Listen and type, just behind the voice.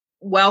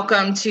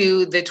Welcome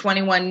to the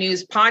 21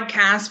 News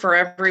podcast. For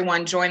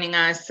everyone joining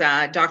us,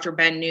 Dr.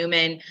 Ben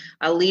Newman,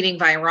 a leading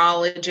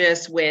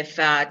virologist with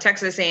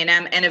Texas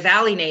A&M and a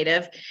Valley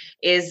native,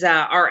 is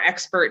our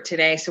expert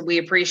today. So we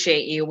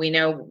appreciate you. We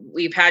know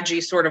we've had you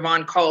sort of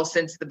on call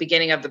since the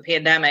beginning of the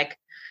pandemic.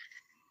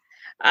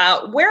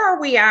 Where are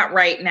we at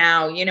right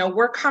now? You know,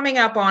 we're coming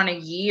up on a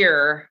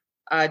year,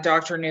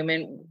 Dr.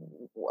 Newman,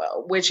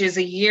 which is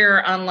a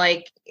year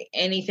unlike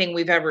anything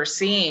we've ever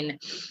seen.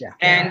 Yeah.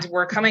 And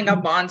we're coming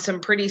up on some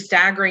pretty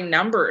staggering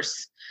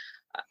numbers.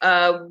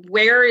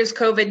 Where is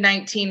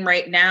COVID-19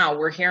 right now?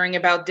 We're hearing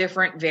about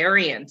different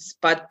variants,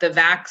 but the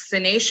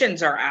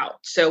vaccinations are out.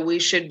 So we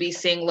should be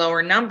seeing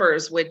lower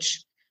numbers,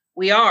 which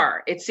we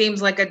are. It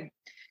seems like a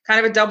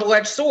kind of a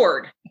double-edged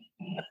sword.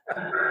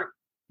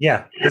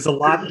 Yeah, there's a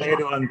lot there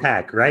to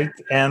unpack, right?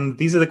 And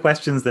these are the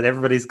questions that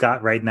everybody's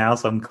got right now.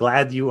 So I'm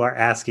glad you are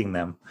asking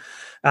them.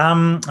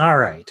 All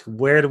right,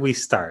 where do we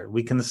start?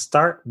 We can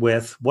start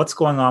with what's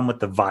going on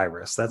with the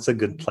virus. That's a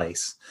good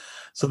place.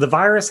 So the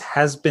virus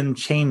has been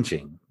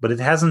changing, but it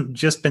hasn't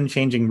just been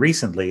changing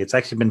recently. It's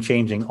actually been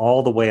changing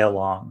all the way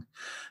along.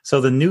 So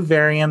the new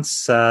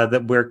variants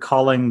that we're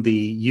calling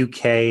the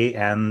UK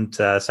and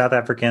South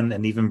African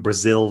and even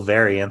Brazil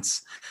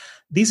variants,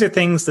 these are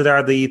things that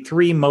are the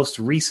three most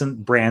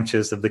recent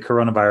branches of the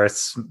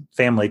coronavirus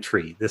family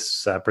tree,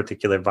 this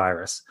particular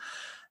virus.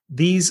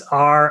 These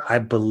are, I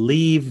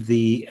believe,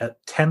 the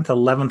 10th,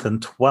 11th,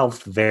 and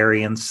 12th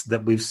variants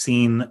that we've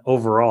seen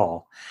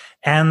overall.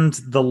 And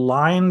the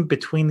line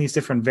between these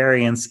different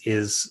variants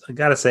is, I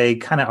gotta say,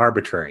 kind of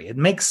arbitrary. It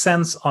makes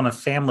sense on a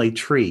family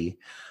tree,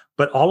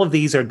 but all of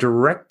these are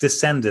direct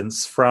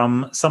descendants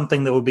from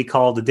something that would be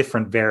called a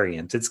different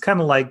variant. It's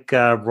kind of like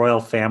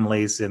royal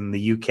families in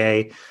the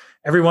UK.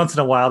 Every once in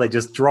a while, they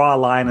just draw a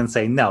line and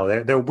say, no,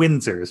 they're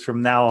Windsors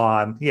from now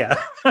on.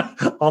 Yeah,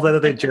 all that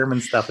other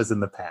German stuff is in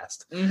the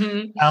past.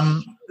 Mm-hmm.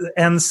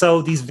 And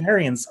so these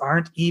variants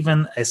aren't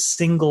even a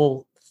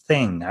single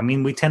thing. I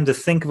mean, we tend to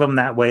think of them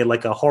that way,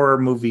 like a horror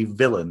movie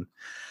villain.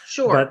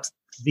 Sure. But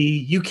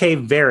the UK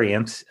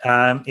variant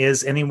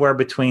is anywhere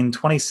between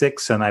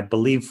 26 and I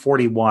believe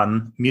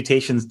 41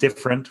 mutations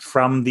different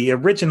from the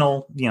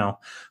original,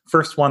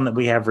 first one that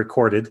we have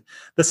recorded.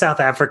 The South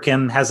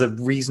African has a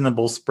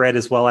reasonable spread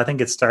as well. I think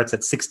it starts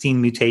at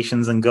 16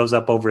 mutations and goes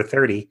up over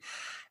 30.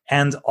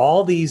 And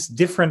all these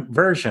different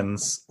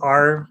versions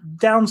are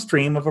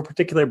downstream of a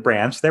particular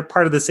branch. They're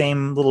part of the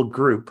same little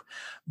group,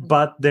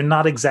 but they're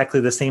not exactly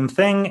the same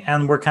thing.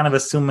 And we're kind of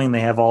assuming they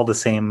have all the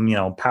same,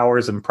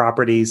 powers and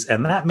properties.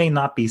 And that may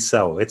not be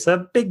so. It's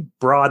a big,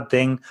 broad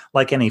thing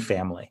like any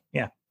family.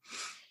 Yeah.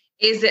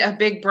 Is it a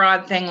big,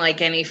 broad thing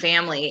like any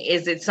family?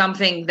 Is it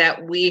something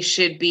that we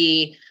should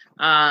be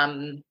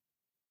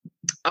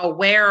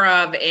aware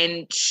of?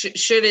 And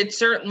should it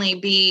certainly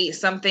be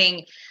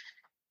something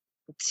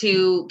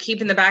to keep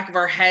in the back of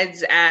our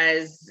heads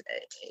as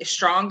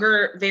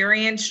stronger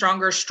variants,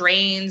 stronger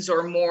strains,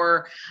 or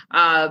more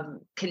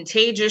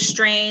contagious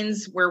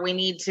strains where we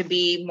need to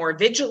be more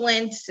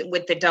vigilant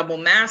with the double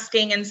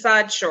masking and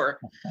such? Or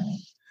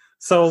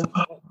so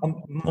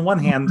on the one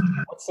hand,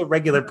 what's a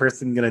regular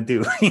person going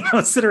to do?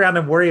 Sit around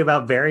and worry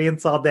about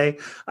variants all day?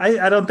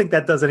 I don't think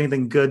that does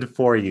anything good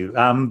for you.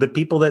 The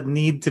people that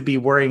need to be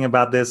worrying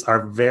about this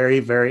are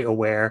very, very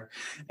aware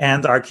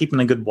and are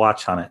keeping a good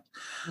watch on it.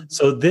 Mm-hmm.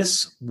 So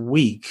this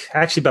week,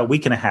 actually about a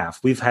week and a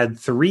half, we've had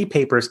 3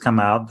 papers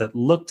come out that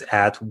looked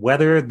at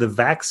whether the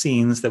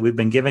vaccines that we've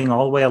been giving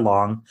all the way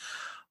along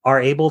are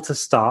able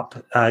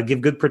to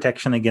give good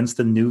protection against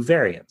the new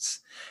variants.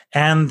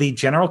 And the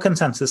general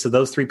consensus of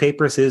those 3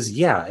 papers is,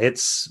 yeah,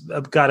 it's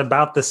got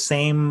about the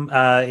same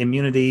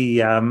immunity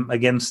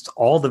against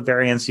all the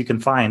variants you can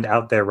find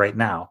out there right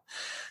now.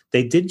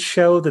 They did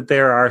show that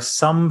there are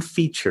some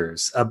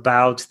features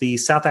about the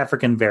South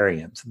African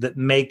variant that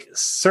make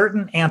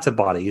certain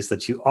antibodies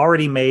that you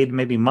already made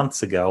maybe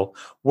months ago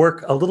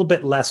work a little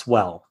bit less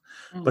well.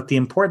 Mm. But the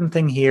important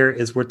thing here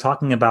is we're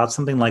talking about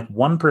something like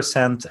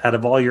 1% out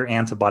of all your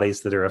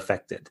antibodies that are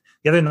affected.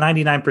 The other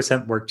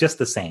 99% work just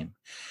the same.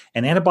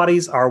 And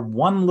antibodies are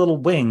one little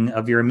wing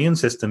of your immune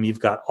system. You've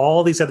got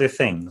all these other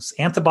things.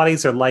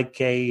 Antibodies are like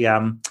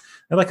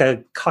they're like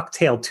a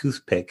cocktail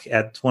toothpick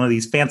at one of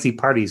these fancy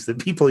parties that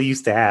people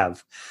used to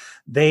have.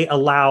 They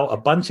allow a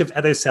bunch of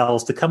other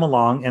cells to come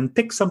along and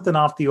pick something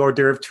off the hors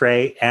d'oeuvre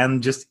tray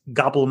and just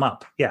gobble them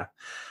up. Yeah.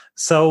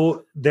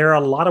 So there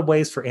are a lot of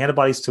ways for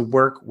antibodies to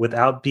work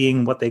without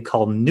being what they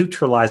call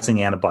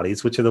neutralizing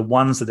antibodies, which are the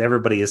ones that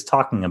everybody is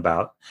talking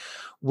about.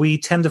 We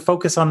tend to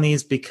focus on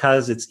these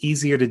because it's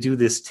easier to do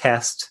this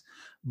test,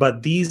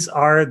 but these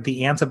are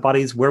the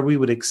antibodies where we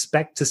would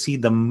expect to see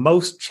the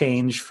most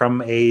change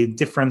from a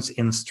difference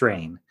in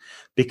strain,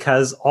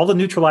 because all the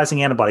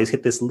neutralizing antibodies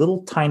hit this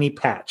little tiny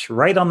patch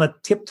right on the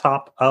tip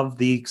top of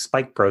the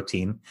spike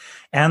protein,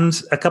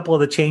 and a couple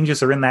of the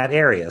changes are in that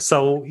area.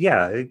 So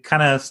yeah, it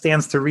kind of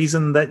stands to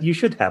reason that you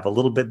should have a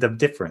little bit of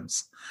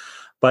difference.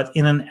 But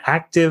in an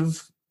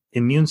active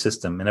immune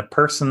system in a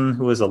person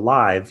who is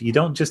alive, you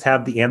don't just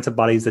have the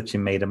antibodies that you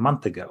made a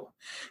month ago.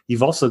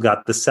 You've also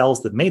got the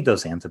cells that made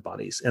those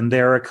antibodies. And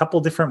there are a couple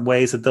different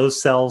ways that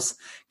those cells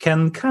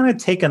can kind of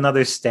take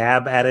another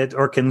stab at it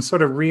or can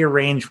sort of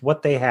rearrange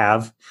what they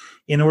have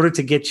in order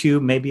to get you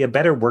maybe a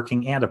better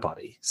working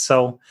antibody.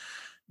 So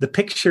the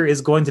picture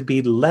is going to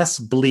be less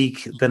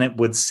bleak than it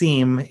would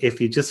seem if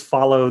you just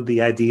follow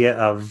the idea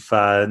of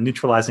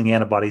neutralizing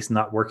antibodies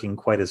not working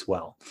quite as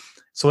well.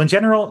 So in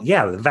general,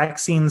 yeah, the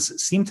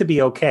vaccines seem to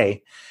be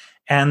okay.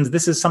 And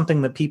this is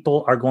something that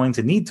people are going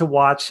to need to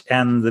watch.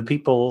 And the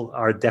people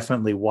are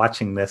definitely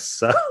watching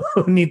this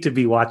who need to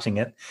be watching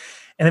it.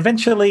 And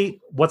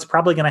eventually, what's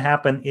probably going to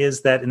happen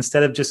is that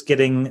instead of just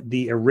getting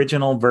the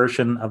original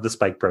version of the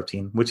spike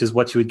protein, which is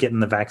what you would get in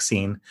the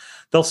vaccine,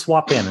 they'll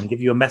swap in and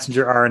give you a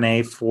messenger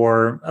RNA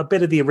for a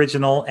bit of the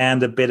original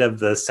and a bit of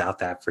the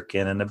South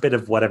African and a bit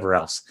of whatever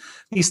else.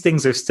 These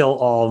things are still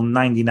all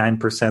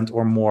 99%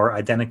 or more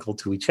identical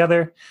to each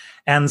other.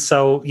 And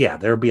so, yeah,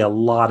 there'll be a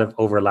lot of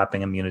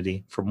overlapping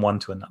immunity from one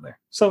to another.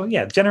 So,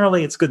 yeah,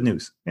 generally, it's good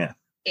news. Yeah.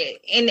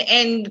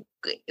 And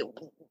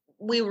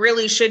we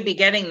really should be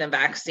getting the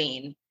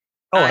vaccine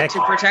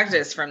to protect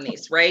us from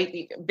these,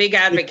 right? Big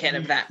advocate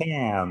of that.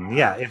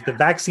 Yeah. If the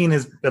vaccine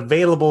is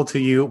available to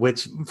you,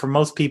 which for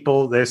most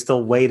people, they're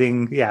still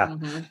waiting. Yeah.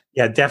 Mm-hmm.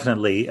 Yeah,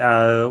 definitely.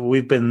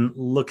 We've been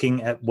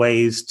looking at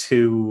ways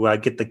to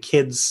get the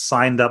kids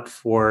signed up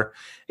for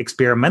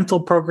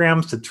experimental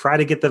programs to try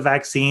to get the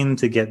vaccine,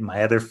 to get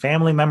my other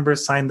family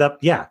members signed up.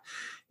 Yeah.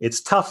 It's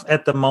tough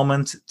at the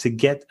moment to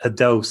get a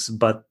dose,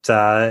 but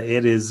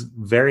it is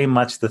very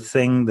much the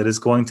thing that is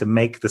going to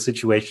make the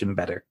situation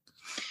better.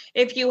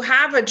 If you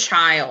have a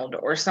child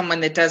or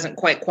someone that doesn't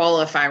quite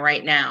qualify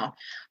right now,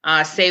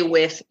 say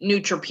with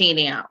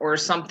neutropenia or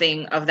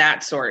something of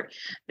that sort,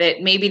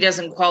 that maybe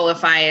doesn't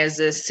qualify as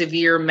a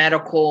severe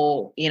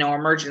medical,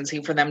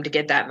 emergency for them to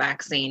get that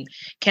vaccine,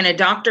 can a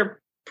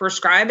doctor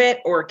prescribe it,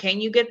 or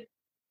can you get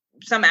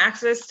some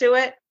access to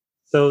it?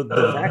 So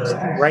the vaccine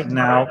right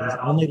now is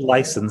only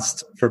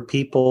licensed for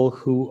people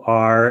who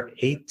are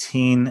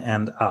 18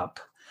 and up.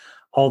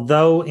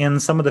 Although in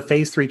some of the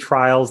phase 3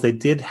 trials, they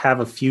did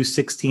have a few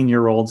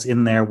 16-year-olds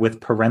in there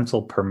with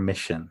parental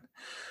permission.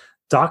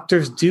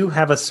 Doctors do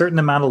have a certain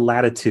amount of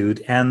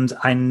latitude, and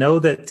I know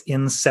that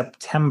in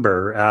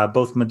September,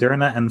 both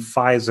Moderna and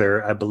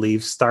Pfizer, I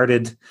believe,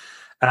 started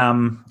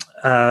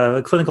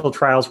clinical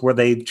trials where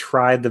they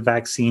tried the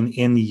vaccine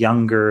in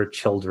younger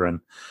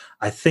children.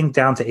 I think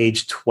down to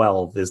age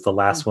 12 is the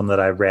last one that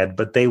I read,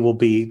 but they will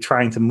be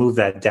trying to move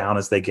that down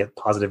as they get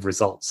positive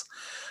results.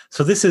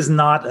 So this is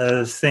not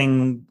a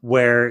thing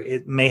where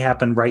it may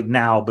happen right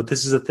now, but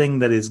this is a thing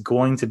that is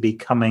going to be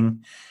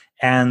coming.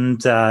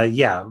 And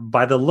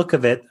by the look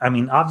of it, I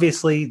mean,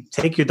 obviously,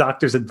 take your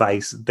doctor's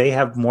advice. They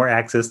have more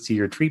access to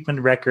your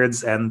treatment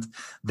records, and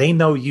they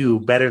know you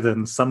better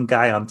than some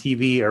guy on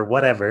TV or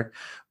whatever.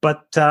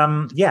 But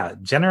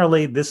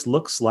generally, this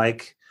looks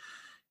like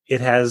it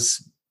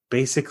has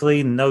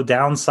basically no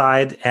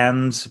downside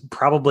and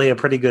probably a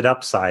pretty good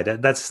upside.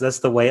 That's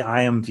the way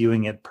I am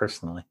viewing it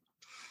personally.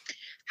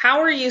 How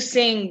are you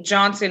seeing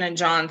Johnson &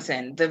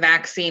 Johnson, the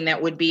vaccine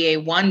that would be a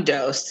one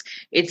dose?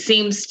 It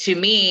seems to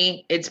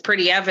me it's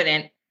pretty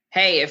evident,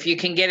 hey, if you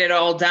can get it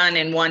all done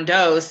in one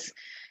dose,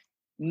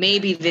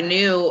 maybe the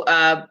new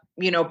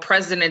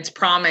president's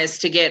promise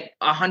to get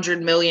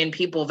 100 million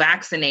people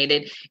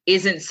vaccinated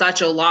isn't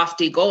such a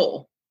lofty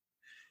goal.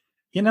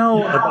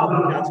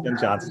 About Johnson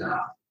 & Johnson.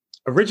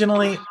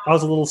 Originally, I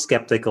was a little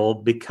skeptical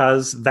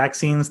because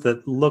vaccines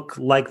that look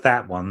like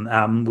that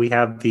one, we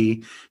have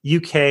the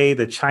UK,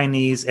 the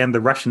Chinese, and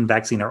the Russian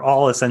vaccine are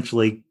all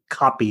essentially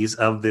copies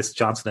of this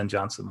Johnson &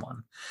 Johnson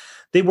one.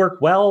 They work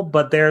well,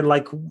 but they're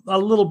like a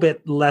little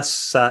bit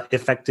less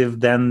effective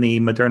than the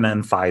Moderna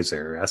and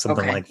Pfizer,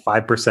 something like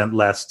 5%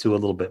 less to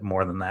a little bit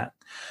more than that.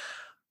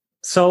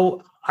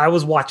 So I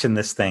was watching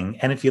this thing,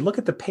 and if you look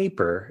at the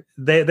paper,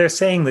 they're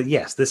saying that,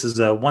 yes, this is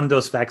a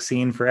one-dose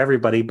vaccine for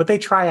everybody, but they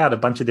try out a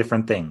bunch of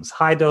different things.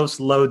 High dose,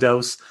 low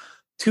dose,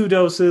 2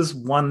 doses,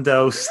 1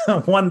 dose,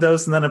 1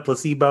 dose, and then a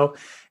placebo.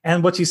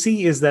 And what you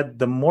see is that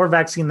the more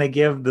vaccine they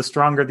give, the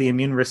stronger the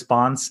immune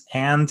response.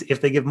 And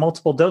if they give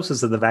multiple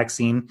doses of the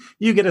vaccine,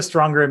 you get a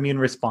stronger immune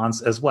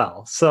response as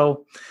well.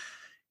 So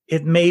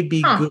it may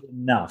be good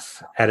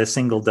enough at a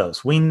single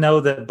dose. We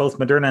know that both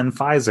Moderna and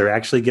Pfizer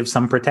actually give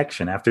some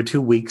protection after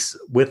 2 weeks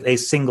with a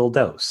single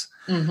dose.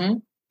 Mm-hmm.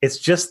 It's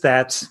just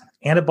that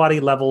antibody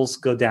levels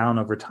go down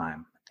over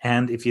time.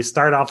 And if you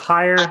start off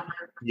higher,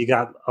 you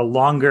got a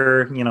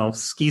longer,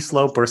 ski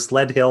slope or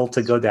sled hill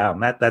to go down.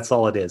 That's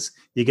all it is.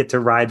 You get to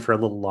ride for a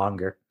little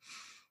longer.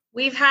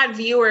 We've had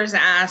viewers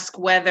ask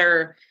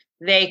whether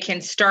they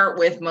can start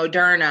with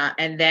Moderna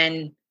and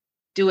then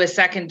do a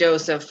second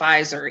dose of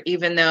Pfizer,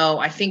 even though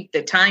I think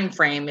the time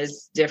frame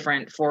is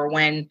different for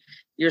when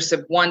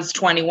one's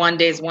 21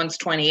 days, one's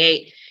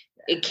 28.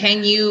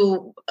 Can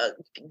you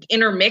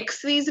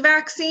intermix these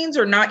vaccines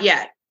or not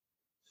yet?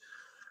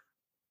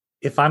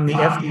 If I'm the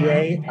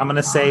FDA, I'm going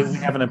to say we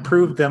haven't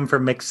approved them for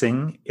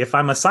mixing. If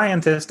I'm a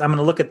scientist, I'm going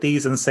to look at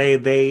these and say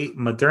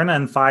Moderna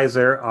and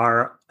Pfizer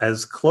are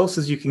as close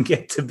as you can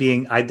get to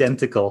being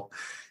identical.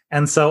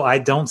 And so I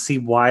don't see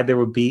why there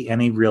would be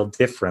any real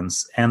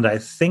difference. And I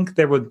think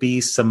there would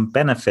be some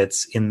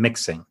benefits in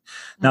mixing.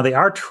 Now, they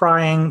are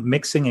trying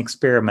mixing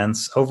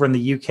experiments over in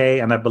the UK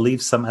and I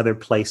believe some other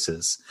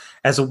places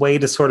as a way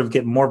to sort of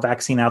get more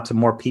vaccine out to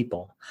more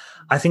people.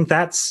 I think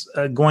that's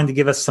going to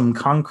give us some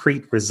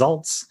concrete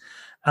results.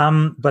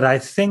 But I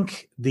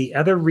think the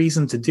other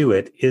reason to do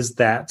it is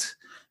that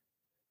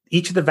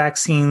each of the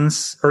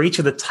vaccines or each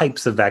of the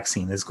types of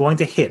vaccine is going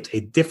to hit a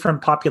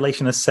different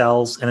population of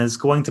cells and is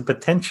going to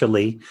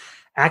potentially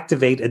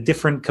activate a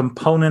different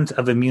component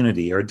of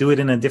immunity or do it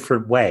in a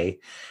different way.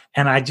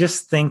 And I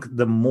just think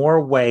the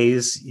more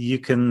ways you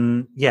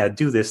can,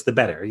 do this, the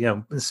better.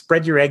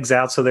 Spread your eggs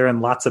out so they're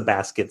in lots of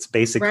baskets,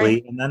 basically.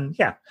 Right. And then,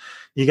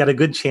 you got a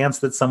good chance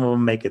that some of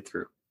them make it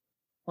through.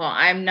 Well,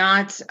 I'm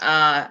not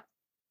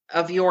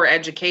of your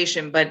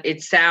education, but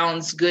it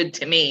sounds good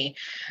to me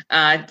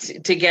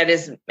to get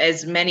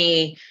as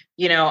many,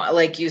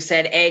 like you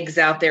said, eggs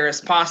out there as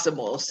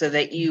possible so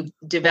that you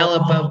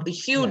develop a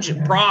huge,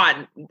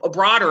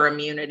 broader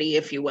immunity,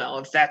 if you will,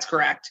 if that's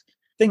correct.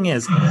 Thing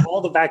is,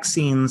 all the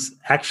vaccines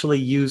actually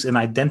use an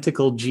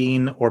identical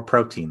gene or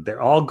protein.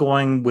 They're all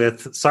going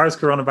with SARS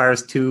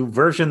coronavirus 2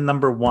 version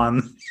number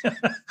 1,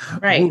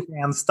 right.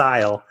 Wuhan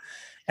style.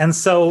 And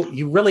so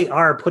you really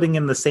are putting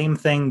in the same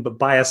thing, but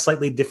by a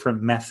slightly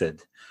different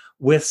method.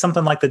 With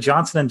something like the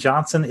Johnson &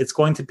 Johnson, it's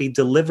going to be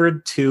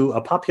delivered to a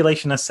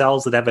population of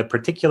cells that have a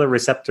particular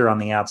receptor on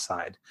the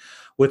outside.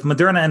 With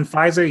Moderna and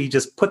Pfizer, you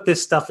just put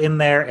this stuff in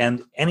there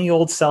and any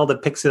old cell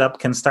that picks it up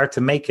can start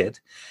to make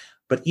it.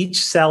 But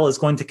each cell is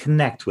going to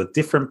connect with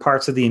different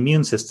parts of the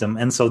immune system.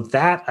 And so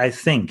that, I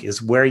think,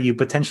 is where you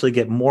potentially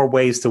get more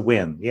ways to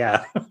win.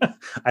 Yeah.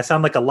 I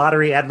sound like a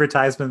lottery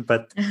advertisement,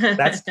 but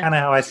that's kind of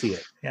how I see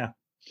it. Yeah.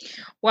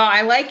 Well,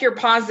 I like your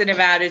positive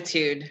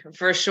attitude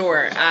for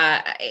sure.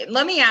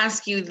 Let me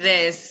ask you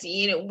this.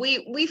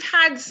 We've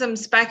had some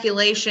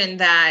speculation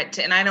that,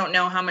 and I don't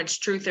know how much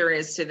truth there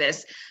is to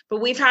this,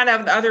 but we've had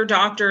other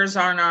doctors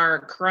on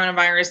our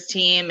coronavirus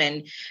team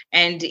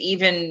and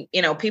even,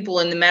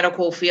 people in the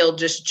medical field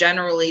just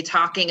generally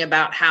talking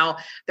about how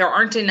there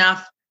aren't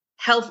enough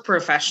health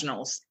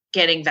professionals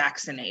getting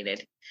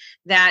vaccinated,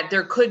 that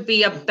there could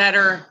be a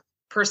better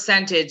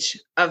percentage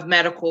of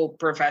medical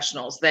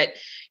professionals that,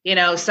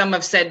 some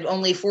have said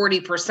only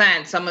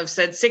 40%, some have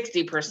said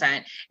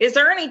 60%. Is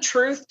there any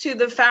truth to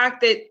the fact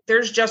that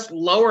there's just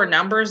lower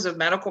numbers of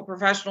medical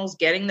professionals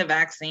getting the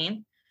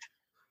vaccine?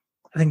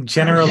 I think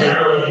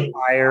generally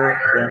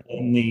higher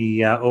than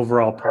the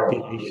overall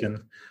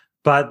population.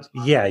 But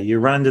you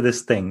run into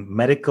this thing.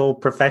 Medical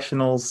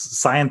professionals,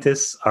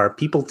 scientists are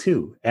people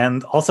too,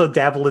 and also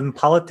dabble in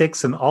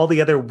politics and all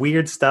the other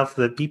weird stuff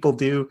that people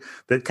do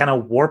that kind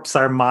of warps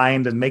our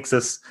mind and makes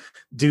us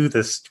do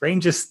the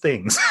strangest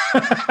things.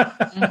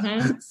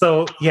 Mm-hmm.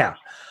 So,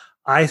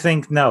 I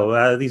think,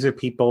 no, these are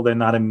people. They're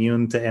not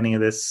immune to any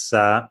of this.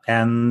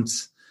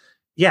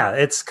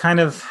 It's kind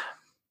of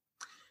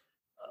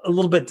a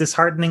little bit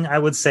disheartening, I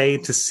would say,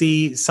 to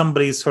see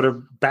somebody's sort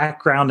of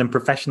background and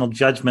professional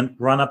judgment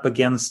run up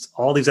against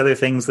all these other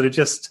things that are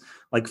just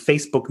like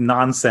Facebook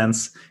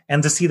nonsense,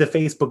 and to see the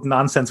Facebook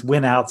nonsense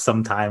win out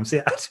sometimes.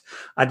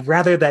 I'd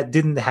rather that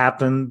didn't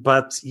happen,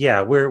 but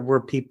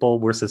we're people,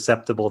 we're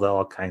susceptible to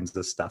all kinds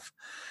of stuff.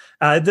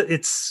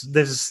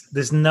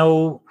 There's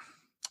no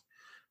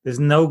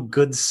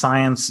good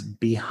science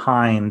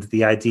behind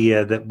the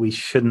idea that we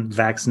shouldn't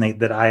vaccinate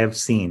that I have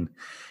seen.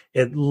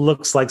 It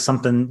looks like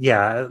something,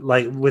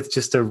 like with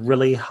just a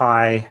really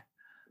high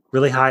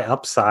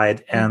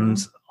upside and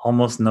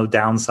almost no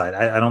downside.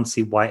 I don't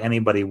see why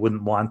anybody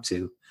wouldn't want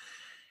to.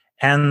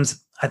 And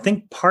I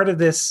think part of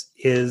this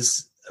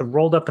is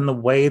rolled up in the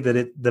way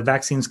that the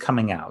vaccine's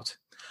coming out.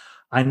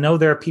 I know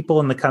there are people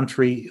in the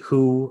country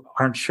who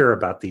aren't sure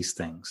about these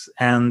things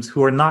and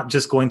who are not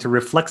just going to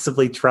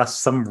reflexively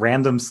trust some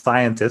random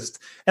scientist.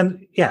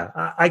 And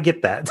I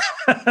get that.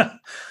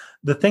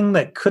 The thing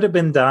that could have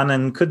been done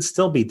and could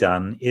still be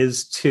done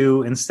is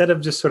to, instead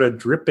of just sort of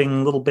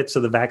dripping little bits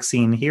of the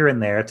vaccine here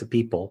and there to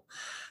people,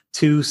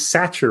 to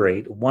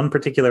saturate one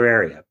particular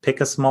area, pick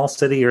a small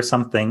city or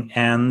something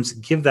and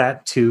give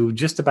that to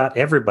just about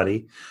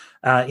everybody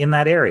in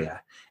that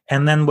area.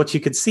 And then what you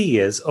could see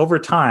is over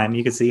time,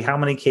 you could see how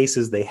many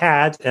cases they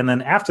had. And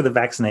then after the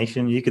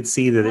vaccination, you could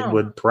see that it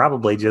would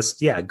probably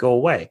just, go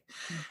away.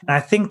 Mm-hmm. And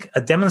I think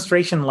a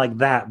demonstration like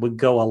that would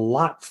go a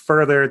lot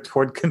further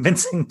toward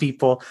convincing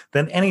people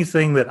than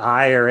anything that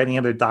I or any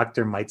other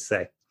doctor might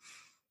say.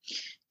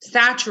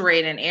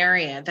 Saturate an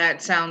area.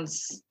 That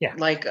sounds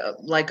like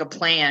a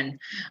plan.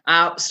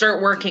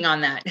 Start working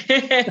on that.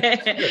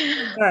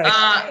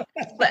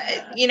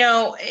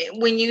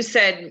 When you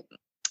said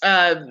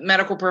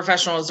medical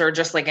professionals are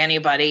just like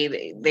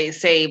anybody, they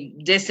say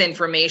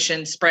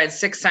disinformation spreads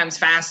 6 times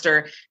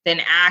faster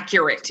than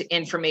accurate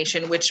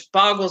information, which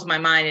boggles my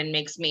mind and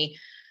makes me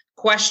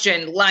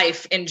question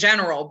life in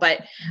general.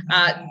 But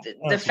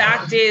the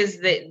fact is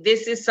that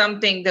this is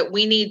something that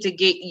we need to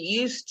get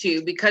used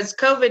to, because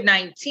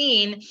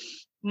COVID-19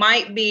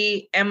 might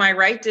be, am I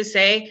right to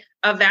say,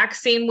 a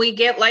vaccine we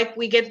get like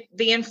we get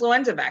the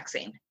influenza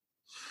vaccine?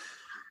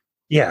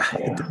 Yeah,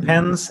 it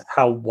depends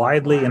how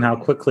widely and how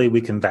quickly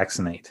we can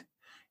vaccinate.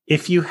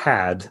 If you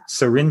had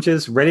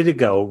syringes ready to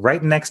go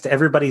right next to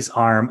everybody's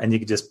arm and you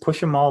could just push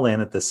them all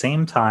in at the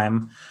same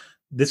time,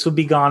 this would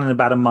be gone in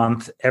about a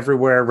month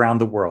everywhere around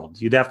the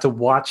world. You'd have to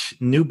watch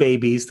new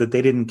babies that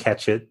they didn't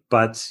catch it,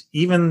 but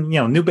even,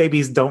 new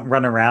babies don't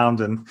run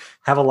around and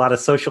have a lot of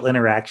social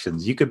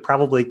interactions. You could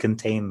probably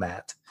contain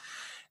that.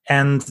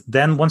 And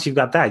then once you've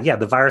got that,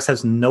 the virus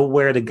has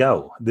nowhere to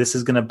go. This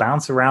is going to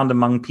bounce around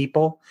among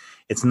people.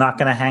 It's not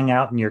going to hang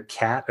out in your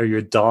cat or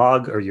your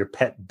dog or your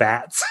pet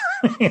bats.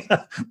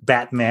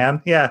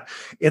 Batman. Yeah,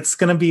 it's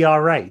going to be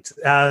all right.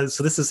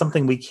 So this is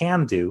something we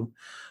can do.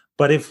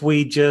 But if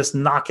we just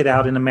knock it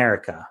out in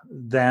America,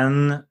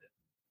 then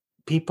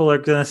people are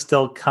going to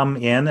still come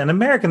in, and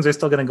Americans are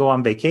still going to go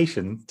on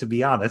vacation, to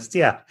be honest.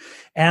 Yeah.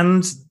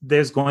 And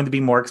there's going to be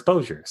more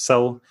exposure.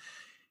 So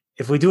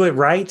if we do it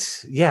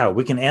right,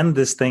 we can end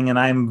this thing. And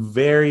I'm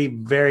very,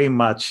 very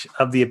much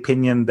of the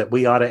opinion that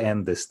we ought to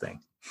end this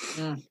thing.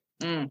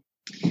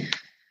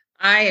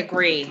 I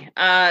agree.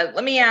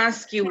 Let me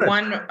ask you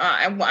one.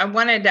 I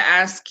wanted to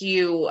ask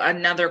you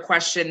another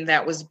question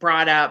that was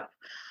brought up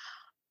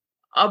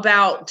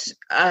about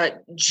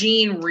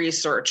gene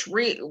research,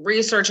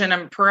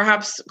 and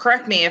perhaps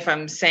correct me if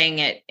I'm saying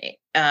it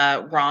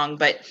wrong,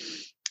 but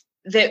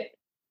that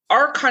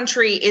our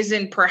country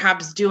isn't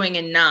perhaps doing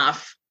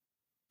enough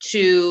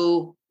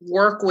to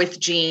work with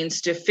genes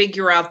to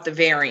figure out the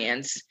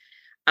variants,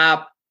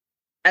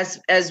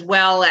 as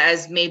well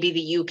as maybe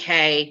the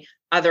UK,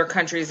 other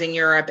countries in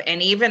Europe,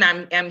 and even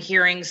I'm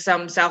hearing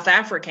some South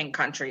African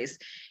countries.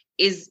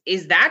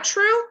 Is that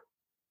true?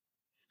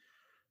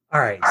 All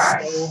right.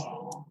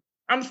 So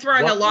I'm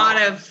throwing a lot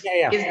of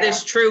is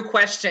this true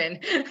question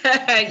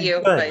at you.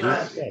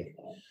 Okay.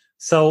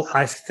 So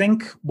I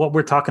think what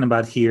we're talking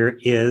about here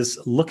is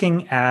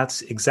looking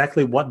at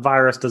exactly what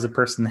virus does a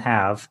person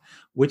have,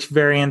 which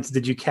variant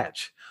did you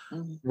catch?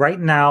 Mm-hmm. Right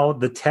now,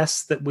 the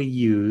tests that we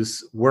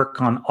use work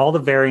on all the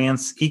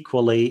variants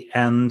equally.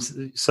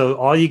 And so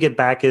all you get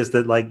back is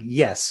that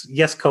yes,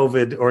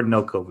 COVID or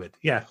no COVID.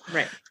 Yeah.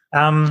 Right.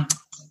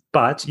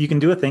 But you can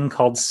do a thing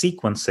called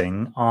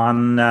sequencing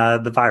on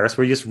the virus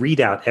where you just read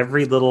out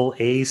every little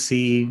A,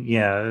 C,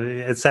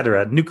 et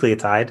cetera,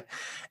 nucleotide.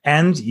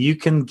 And you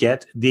can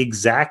get the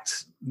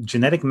exact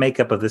genetic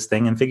makeup of this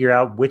thing and figure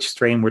out which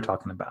strain we're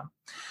talking about.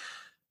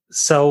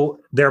 So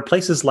there are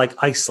places like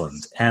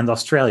Iceland and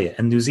Australia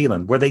and New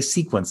Zealand where they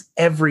sequence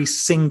every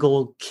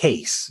single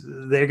case.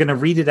 They're going to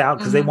read it out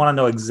because they want to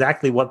know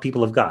exactly what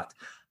people have got.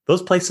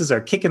 Those places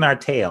are kicking our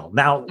tail.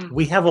 Now,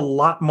 we have a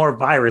lot more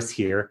virus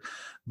here,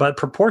 but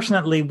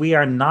proportionately, we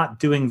are not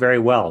doing very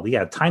well.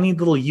 Yeah, tiny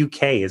little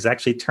UK is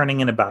actually turning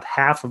in about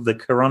half of the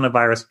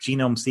coronavirus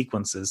genome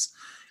sequences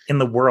in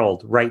the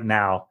world right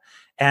now.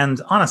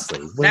 And honestly,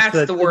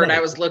 that's the word I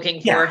was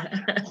looking for.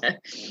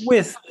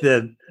 With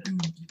the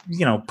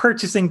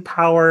purchasing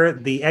power,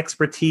 the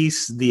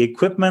expertise, the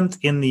equipment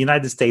in the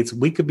United States,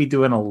 we could be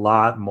doing a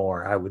lot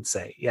more, I would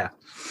say. Yeah.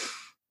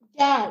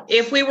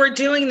 If we were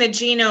doing the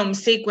genome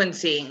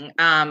sequencing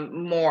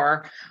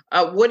more,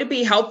 would it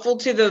be helpful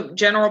to the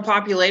general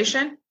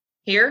population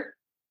here?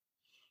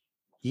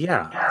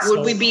 Yeah.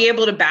 Would we be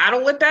able to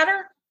battle it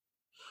better?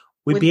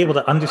 We'd be able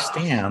to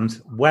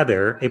understand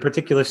whether a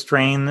particular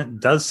strain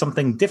does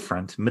something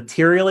different,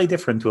 materially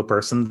different to a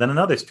person than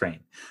another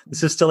strain.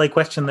 This is still a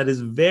question that is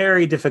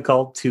very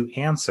difficult to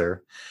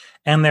answer.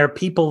 And there are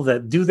people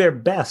that do their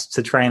best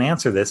to try and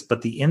answer this,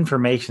 but the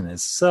information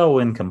is so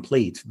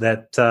incomplete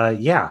that,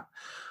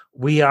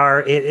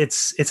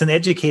 it's an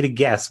educated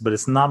guess, but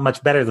it's not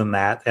much better than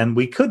that. And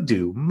we could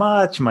do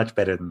much, much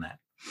better than that.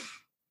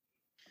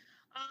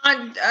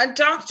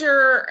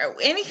 Doctor,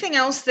 anything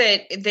else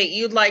that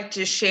you'd like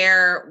to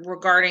share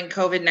regarding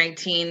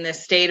COVID-19, the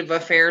state of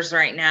affairs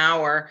right now?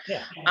 Or,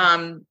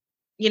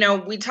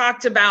 we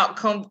talked about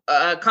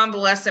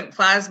convalescent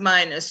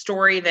plasma in a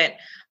story that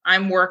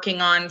I'm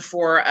working on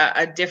for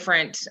a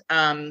different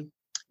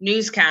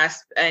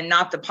newscast and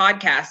not the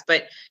podcast,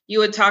 but you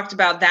had talked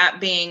about that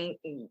being,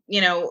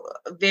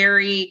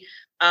 very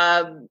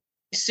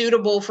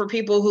suitable for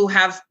people who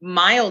have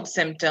mild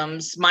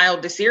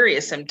to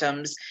serious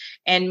symptoms.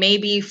 And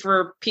maybe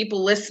for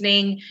people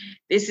listening,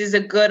 this is a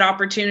good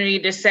opportunity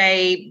to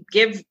say,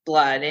 give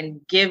blood and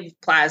give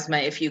plasma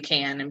if you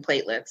can, and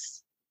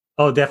platelets.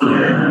 Oh,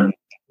 definitely.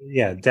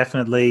 Yeah,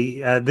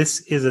 definitely. This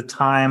is a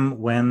time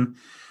when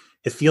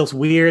it feels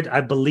weird.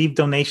 I believe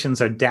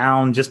donations are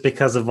down just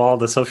because of all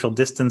the social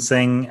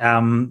distancing.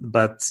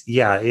 But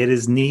it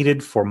is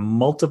needed for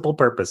multiple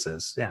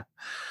purposes. Yeah.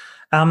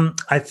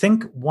 I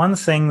think one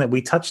thing that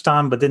we touched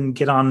on but didn't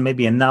get on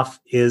maybe enough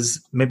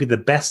is maybe the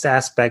best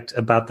aspect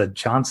about the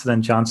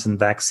Johnson & Johnson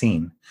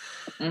vaccine.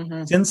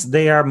 Mm-hmm. Since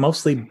they are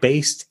mostly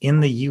based in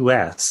the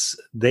U.S.,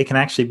 they can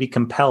actually be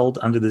compelled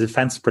under the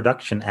Defense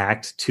Production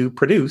Act to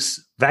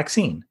produce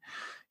vaccine,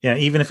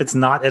 even if it's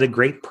not at a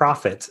great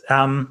profit.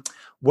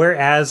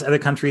 Whereas other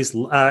companies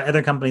like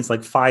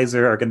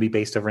Pfizer are going to be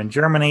based over in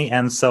Germany,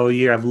 and so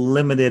you have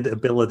limited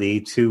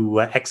ability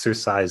to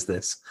exercise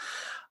this.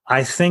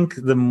 I think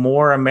the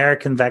more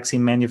American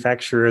vaccine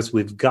manufacturers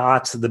we've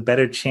got, the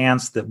better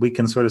chance that we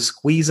can sort of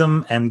squeeze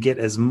them and get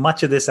as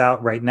much of this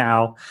out right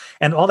now.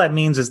 And all that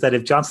means is that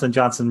if Johnson &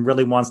 Johnson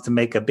really wants to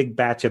make a big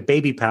batch of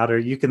baby powder,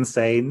 you can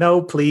say,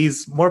 no,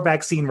 please, more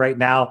vaccine right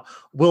now.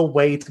 We'll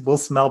wait. We'll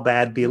smell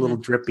bad, be a little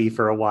drippy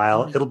for a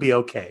while. It'll be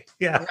okay.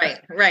 Yeah.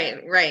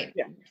 Right.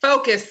 Yeah.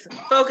 Focus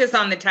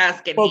on the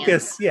task at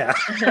hand. Yeah.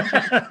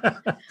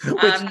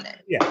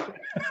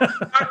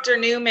 Dr.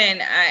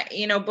 Newman,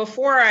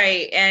 before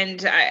I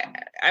end,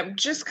 I'm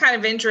just kind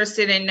of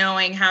interested in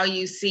knowing how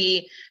you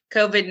see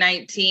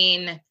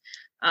COVID-19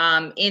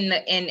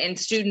 in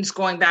students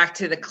going back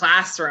to the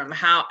classroom.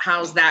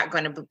 How's that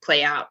going to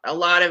play out? A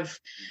lot of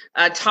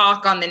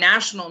talk on the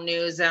national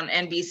news on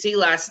NBC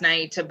last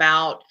night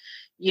about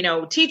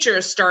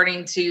teachers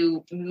starting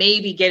to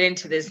maybe get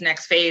into this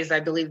next phase, I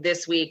believe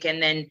this week,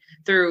 and then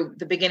through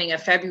the beginning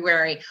of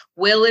February.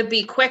 Will it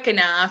be quick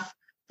enough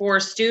for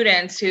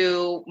students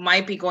who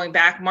might be going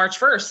back March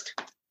 1st?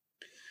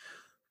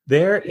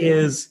 There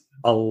is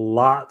a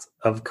lot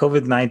of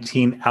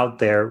COVID-19 out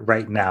there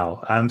right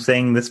now. I'm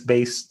saying this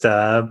based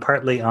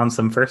partly on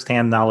some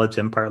firsthand knowledge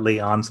and partly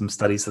on some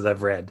studies that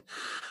I've read.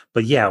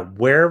 But yeah,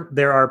 where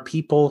there are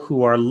people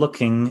who are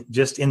looking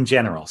just in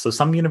general. So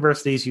some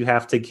universities you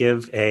have to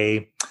give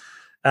a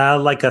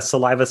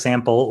saliva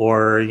sample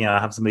or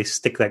have somebody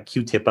stick that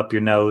Q-tip up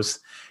your nose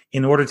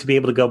in order to be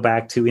able to go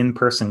back to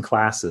in-person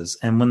classes.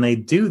 And when they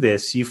do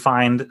this, you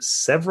find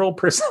several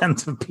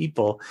percent of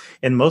people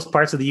in most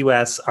parts of the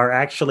US are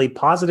actually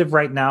positive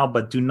right now,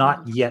 but do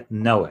not yet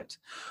know it.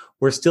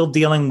 We're still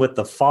dealing with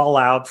the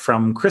fallout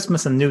from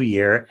Christmas and New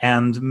Year,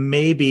 and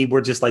maybe we're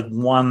just like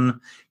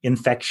one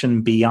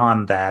infection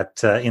beyond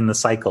that in the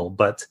cycle.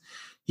 But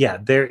yeah,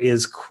 there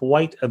is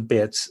quite a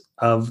bit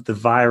of the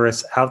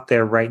virus out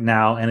there right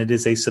now, and it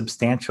is a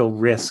substantial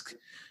risk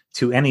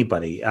to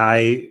anybody.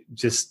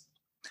 As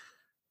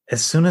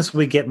soon as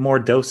we get more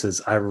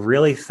doses, I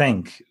really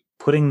think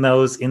putting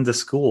those into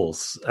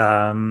schools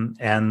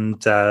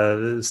and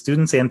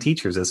students and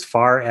teachers, as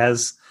far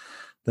as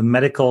the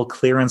medical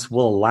clearance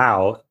will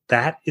allow,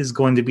 that is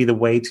going to be the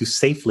way to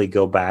safely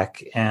go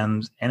back.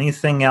 And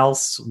anything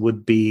else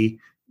would be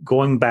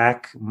going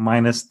back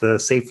minus the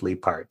safely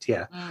part.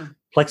 Yeah.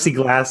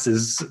 Plexiglass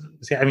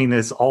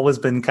it's always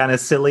been kind of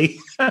silly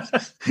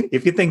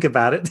if you think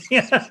about it.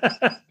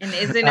 And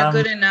isn't it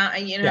good enough,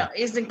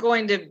 isn't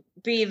going to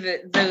be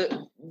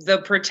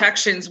the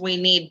protections we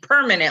need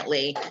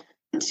permanently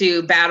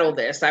to battle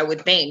this, I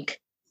would think.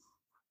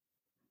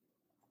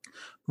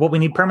 What we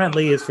need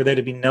permanently is for there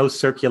to be no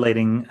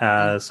circulating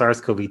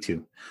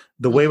SARS-CoV-2.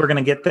 The way we're going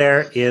to get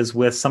there is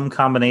with some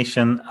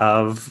combination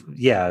of,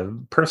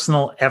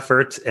 personal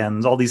effort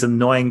and all these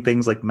annoying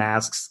things like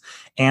masks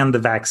and the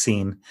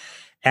vaccine.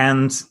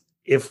 And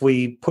if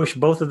we push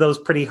both of those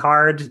pretty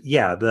hard,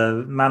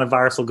 the amount of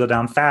virus will go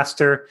down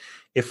faster.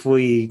 If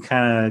we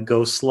kind of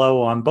go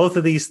slow on both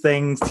of these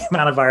things, the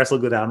amount of virus will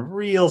go down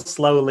real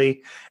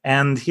slowly.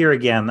 And here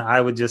again,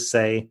 I would just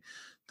say,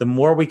 the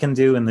more we can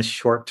do in the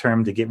short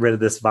term to get rid of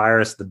this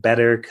virus, the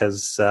better,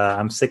 because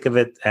I'm sick of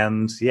it.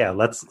 And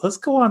let's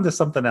go on to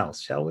something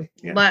else, shall we?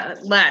 Yeah.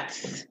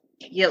 Let's.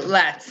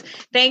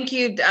 Thank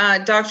you,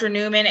 Dr.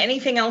 Newman.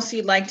 Anything else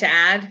you'd like to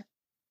add?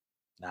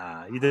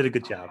 Nah, you did a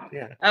good job.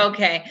 Yeah.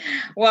 Okay.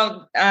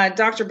 Well,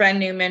 Dr. Ben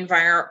Newman,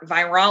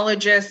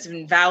 virologist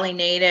and Valley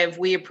native,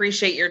 we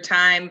appreciate your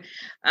time.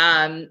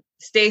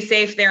 Stay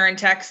safe there in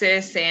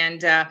Texas,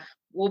 and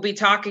we'll be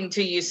talking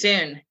to you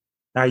soon.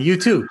 You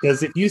too,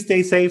 because if you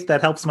stay safe,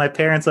 that helps my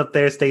parents up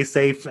there stay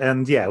safe.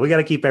 And we got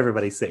to keep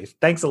everybody safe.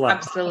 Thanks a lot.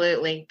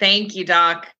 Absolutely. Thank you, Doc.